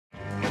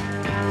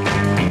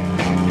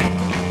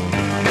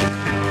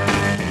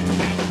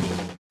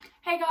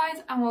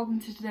Guys, and welcome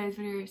to today's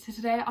video. So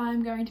today I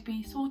am going to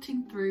be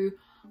sorting through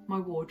my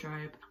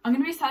wardrobe. I'm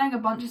going to be selling a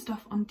bunch of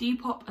stuff on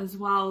Depop as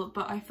well,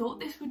 but I thought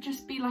this would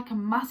just be like a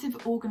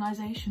massive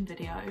organisation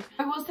video.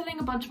 I was selling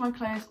a bunch of my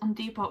clothes on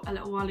Depop a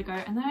little while ago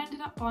and then I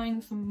ended up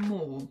buying some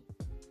more.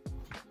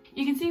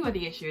 You can see where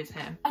the issue is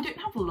here. I don't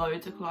have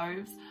loads of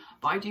clothes,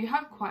 but I do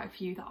have quite a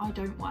few that I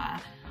don't wear,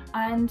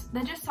 and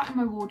they're just sat in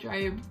my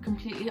wardrobe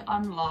completely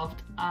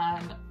unloved,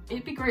 and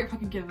it'd be great if I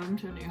could give them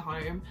to a new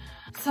home.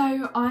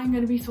 So I'm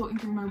going to be sorting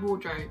through my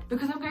wardrobe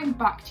because I'm going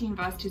back to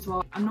university as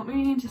well. I'm not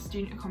moving into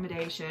student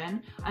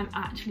accommodation, I'm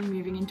actually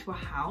moving into a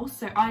house,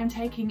 so I am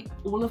taking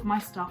all of my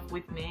stuff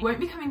with me. I won't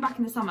be coming back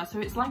in the summer, so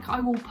it's like I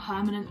will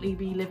permanently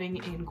be living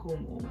in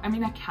Cornwall. I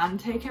mean, I can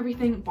take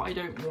everything, but I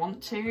don't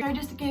want to. So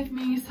just to give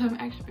me some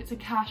extra bits of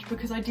cash,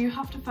 because I do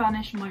have to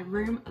furnish my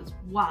room as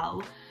well.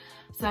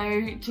 So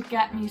to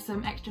get me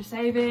some extra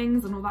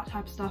savings and all that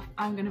type of stuff,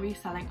 I'm going to be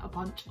selling a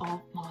bunch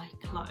of my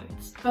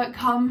clothes. But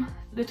come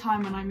the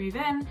time when I move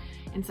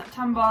in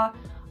September,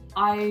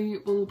 I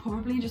will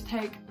probably just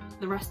take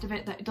the rest of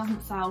it that it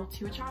doesn't sell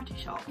to a charity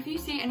shop. If you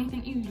see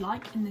anything you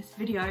like in this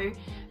video,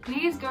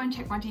 please go and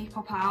check my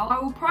Depop out. I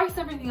will price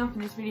everything up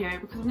in this video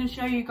because I'm going to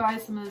show you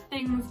guys some of the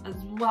things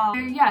as well. So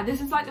yeah,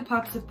 this is like the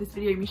purpose of this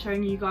video, me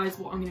showing you guys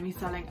what I'm going to be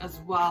selling, as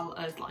well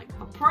as like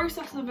the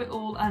process of it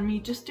all, and me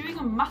just doing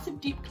a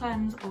massive deep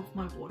cleanse of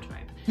my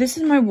wardrobe. This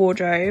is my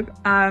wardrobe.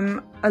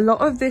 A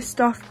lot of this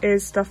stuff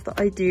is stuff that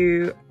I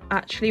do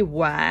actually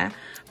wear,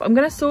 but I'm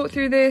gonna sort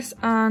through this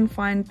and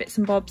find bits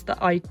and bobs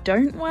that I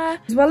don't wear.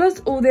 As well as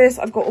all this,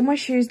 I've got all my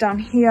shoes down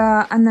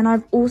here, and then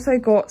I've also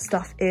got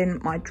stuff in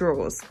my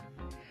drawers.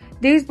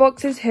 These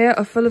boxes here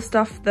are full of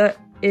stuff that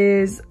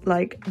is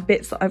like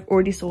bits that I've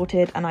already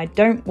sorted and I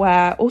don't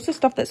wear, also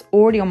stuff that's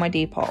already on my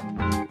Depop.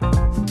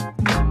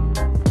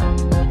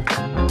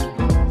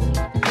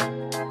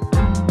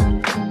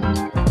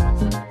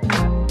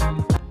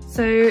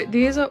 So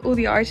these are all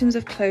the items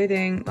of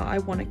clothing that I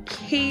want to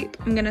keep.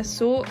 I'm going to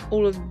sort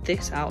all of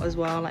this out as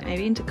well, like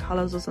maybe into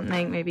colours or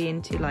something, maybe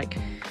into like,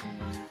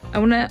 I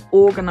want to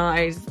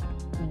organise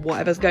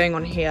whatever's going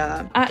on here.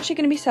 I'm actually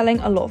going to be selling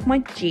a lot of my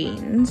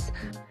jeans.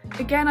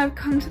 Again, I've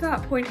come to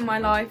that point in my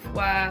life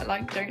where,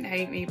 like, don't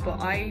hate me, but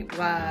I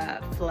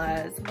wear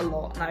flares a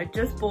lot, and I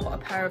just bought a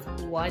pair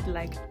of wide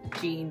leg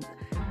jeans.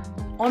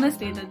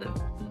 Honestly, they're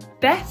the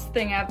best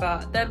thing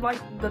ever. They're like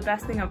the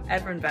best thing I've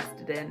ever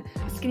invested in.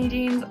 Skinny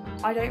jeans,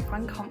 I don't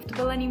find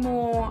comfortable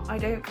anymore. I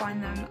don't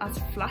find them as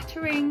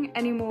flattering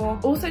anymore.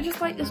 Also,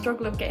 just like the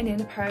struggle of getting in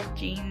a pair of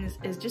jeans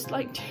is just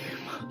like too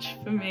much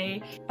for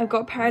me. I've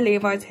got a pair of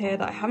Levi's here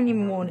that I haven't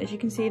even worn. As you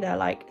can see, they're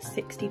like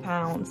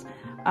 £60.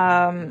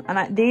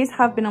 These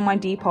have been on my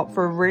Depop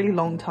for a really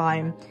long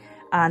time,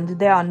 and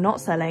they are not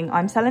selling.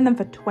 I'm selling them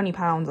for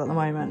 £20 at the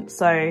moment.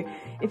 So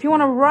if you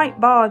want a right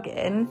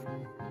bargain,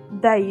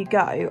 there you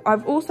go.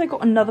 I've also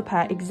got another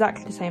pair,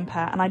 exactly the same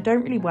pair, and I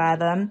don't really wear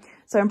them,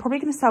 so I'm probably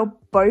going to sell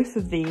both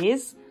of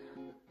these.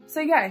 So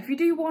yeah, if you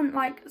do want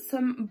like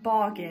some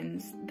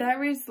bargains,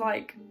 there is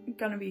like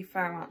gonna be a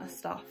fair amount of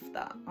stuff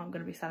that I'm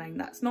gonna be selling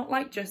that's not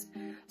like just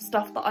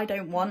stuff that I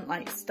don't want,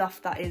 like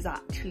stuff that is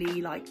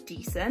actually like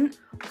decent.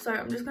 So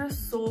I'm just gonna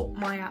sort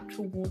my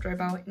actual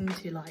wardrobe out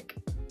into, like,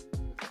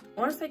 I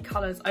want to say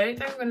colours. I don't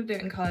think I'm gonna do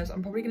it in colours.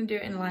 I'm probably gonna do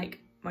it in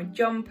like my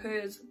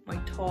jumpers, my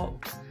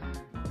tops,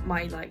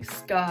 my like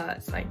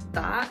skirts, like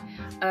that.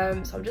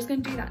 So I'm just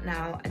gonna do that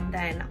now, and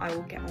then I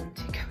will get on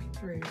to going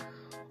through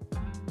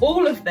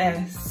all of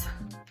this.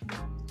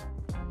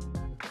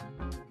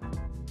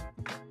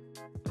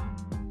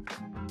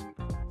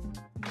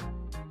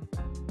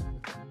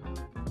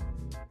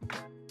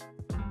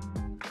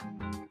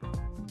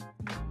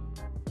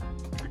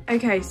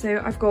 Okay, so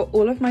I've got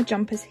all of my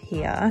jumpers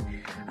here.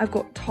 I've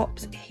got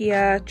tops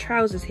here,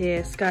 trousers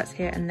here, skirts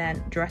here, and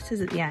then dresses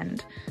at the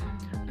end.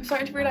 I'm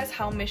starting to realise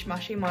how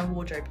mishmashy my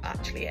wardrobe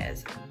actually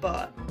is,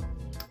 but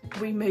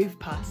we move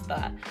past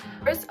that.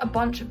 There's a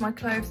bunch of my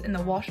clothes in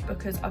the wash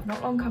because I've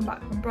not long come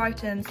back from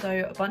Brighton,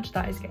 so a bunch of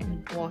that is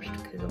getting washed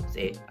because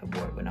obviously I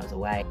wore it when I was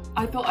away.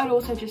 I thought I'd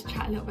also just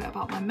chat a little bit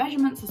about my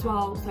measurements as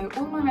well. So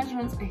all my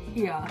measurements are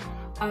here.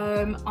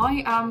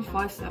 I am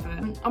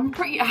 5'7". I'm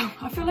pretty,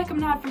 I feel like I'm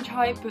an average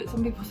height, but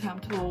some people say I'm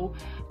tall.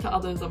 To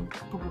others, I'm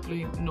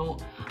probably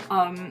not.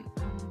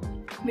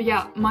 But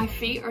yeah, my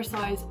feet are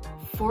size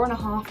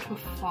 4.5 to a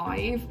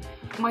 5.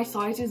 My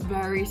sizes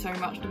vary so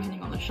much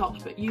depending on the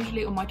shops, but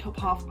usually on my top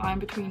half I'm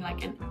between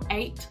like an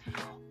 8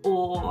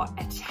 or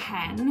a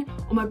 10.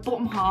 On my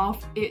bottom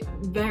half it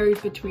varies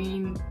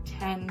between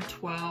 10,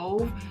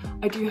 12.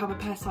 I do have a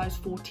pair size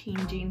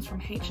 14 jeans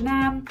from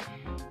H&M,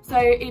 so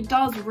it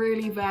does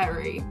really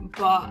vary,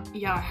 but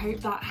yeah, I hope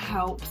that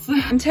helps.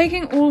 I'm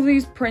taking all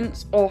these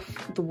prints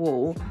off the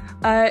wall.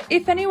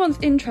 If anyone's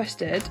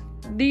interested,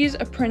 these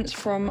are prints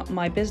from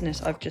my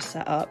business I've just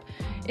set up.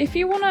 If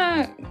you want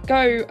to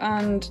go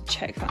and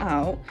check that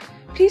out,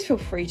 please feel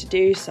free to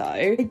do so.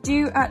 I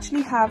do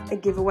actually have a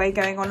giveaway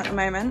going on at the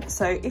moment,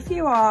 so if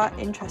you are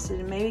interested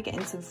in maybe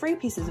getting some free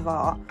pieces of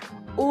art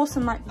or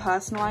some like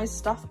personalised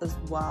stuff as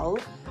well,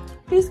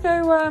 please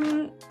go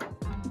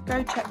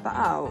check that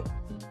out.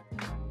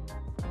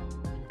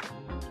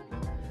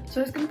 So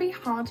it's going to be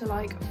hard to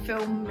like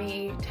film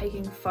me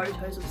taking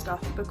photos of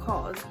stuff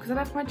because I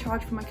left my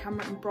charge for my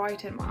camera in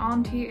Brighton. My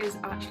auntie is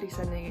actually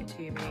sending it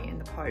to me in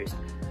the post,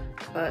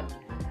 but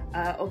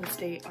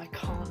obviously I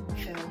can't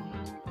film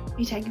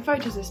me taking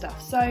photos of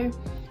stuff. So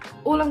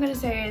all I'm going to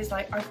say is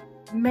like I've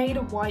made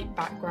a white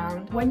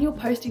background. When you're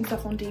posting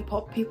stuff on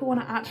Depop, people want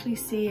to actually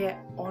see it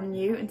on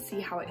you and see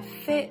how it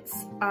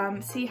fits,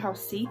 see how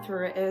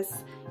see-through it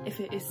is, if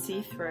it is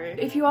see-through.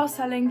 If you are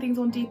selling things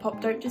on Depop,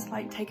 don't just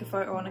like take a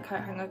photo on a coat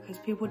hanger, because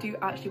people do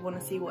actually want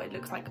to see what it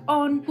looks like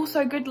on.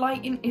 Also, good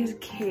lighting is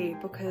key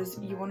because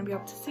you want to be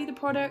able to see the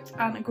product,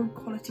 and a good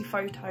quality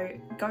photo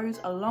goes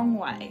a long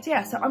way. So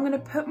yeah, so I'm going to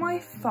put my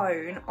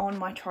phone on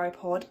my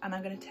tripod and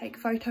I'm going to take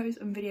photos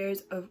and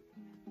videos of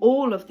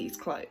all of these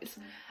clothes.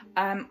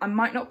 I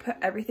might not put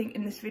everything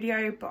in this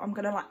video, but I'm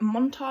gonna like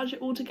montage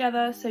it all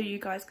together so you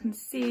guys can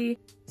see.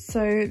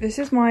 So this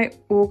is my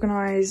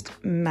organized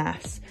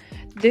mess.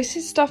 This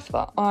is stuff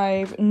that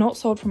I've not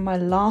sold from my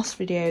last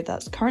video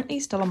that's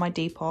currently still on my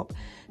Depop.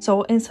 So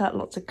I'll insert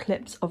lots of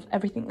clips of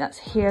everything that's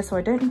here so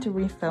I don't need to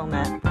refilm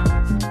it.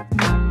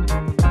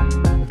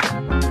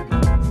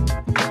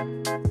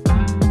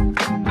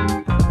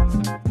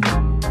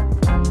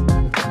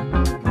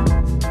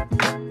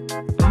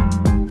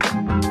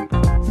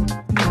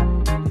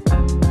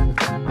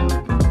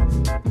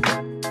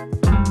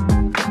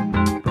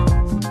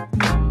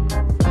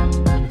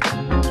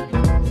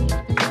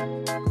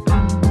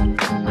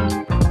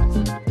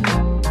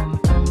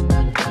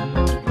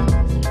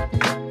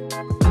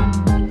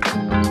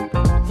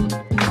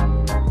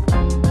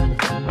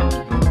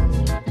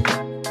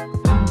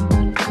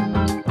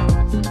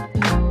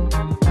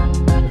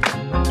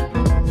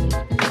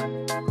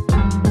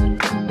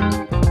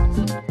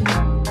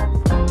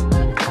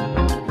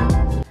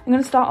 I'm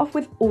going to start off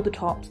with all the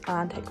tops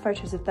and take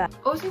photos of them.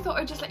 Also thought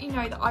I'd just let you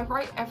know that I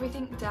write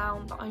everything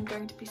down that I'm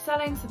going to be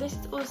selling. So this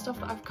is all the stuff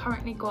that I've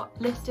currently got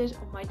listed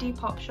on my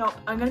Depop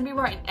shop. I'm going to be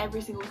writing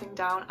every single thing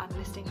down and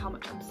listing how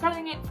much I'm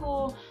selling it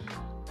for.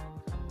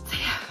 So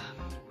yeah,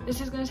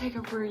 this is going to take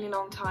a really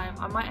long time.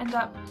 I might end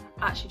up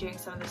actually doing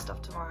some of this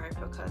stuff tomorrow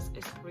because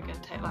it's probably going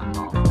to take that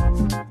long.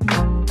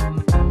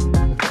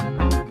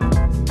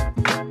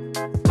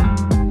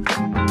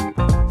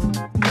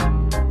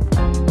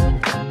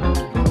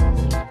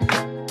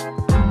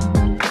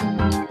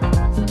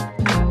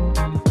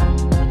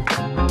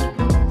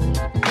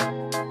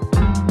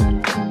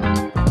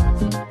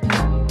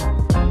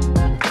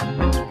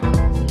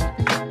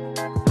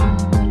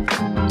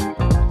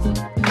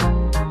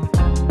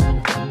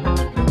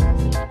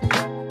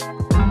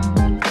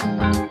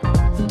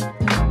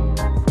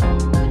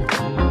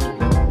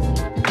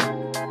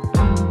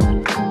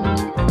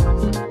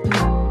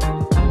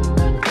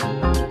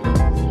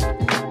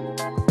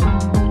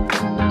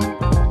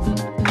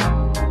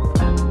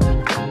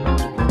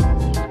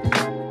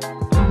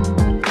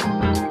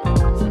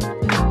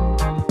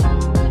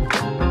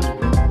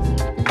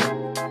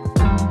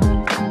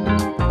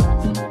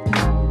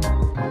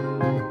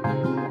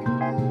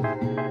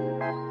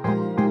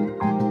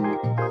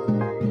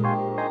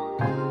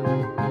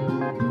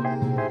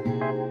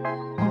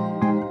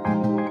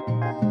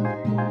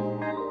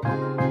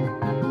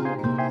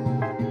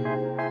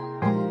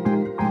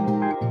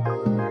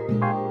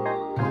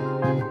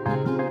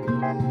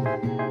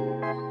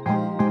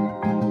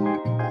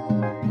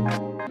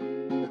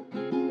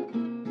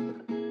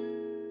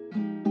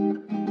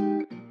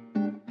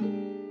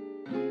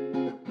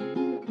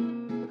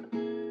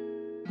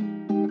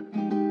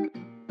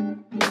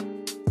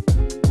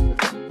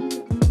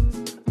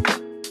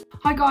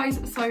 Hi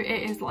guys, so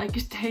it is like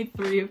day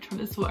 3 of trying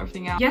to sort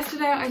everything out.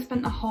 Yesterday I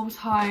spent the whole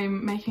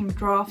time making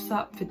drafts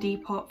up for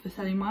Depop for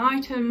selling my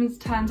items.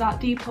 Turns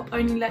out Depop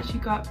only lets you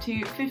go up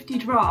to 50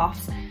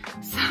 drafts.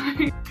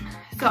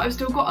 So I've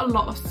still got a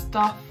lot of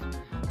stuff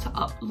to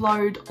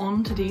upload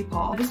onto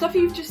Depop. The stuff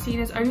you've just seen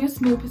is only a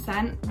small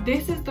percent.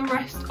 This is the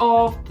rest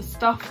of the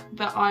stuff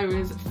that I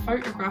was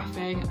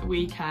photographing at the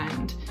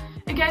weekend.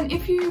 Again,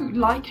 if you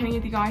like any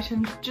of the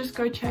items, just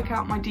go check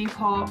out my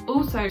Depop.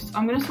 Also,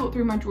 I'm going to sort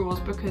through my drawers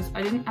because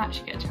I didn't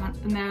actually get a chance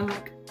and they're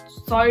like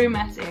so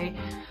messy.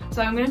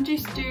 So I'm going to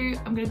just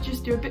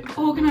do a bit of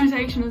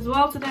organisation as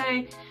well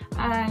today,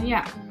 and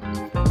yeah.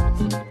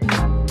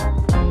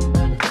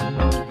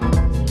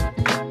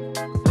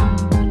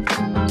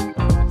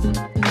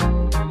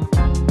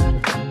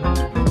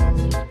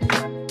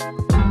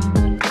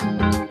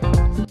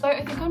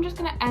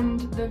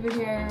 The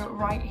video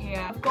right here.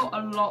 I've got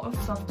a lot of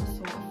stuff to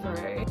sort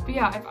through, but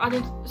yeah, I've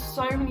added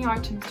so many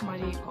items to my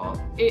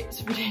Depop,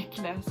 it's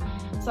ridiculous.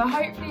 So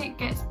hopefully it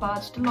gets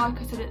budged. Like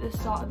I said at the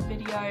start of the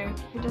video,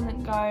 if it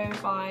doesn't go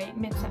by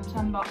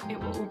mid-September, it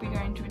will all be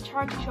going to a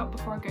charity shop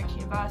before I go to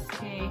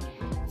university.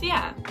 So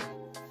yeah,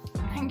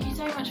 thank you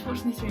so much for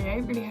watching this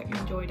video. Really hope you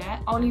enjoyed it.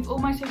 I'll leave all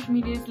my social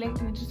medias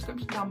linked in the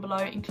description down below,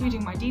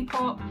 including my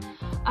Depop.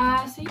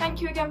 So thank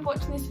you again for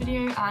watching this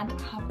video and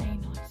have a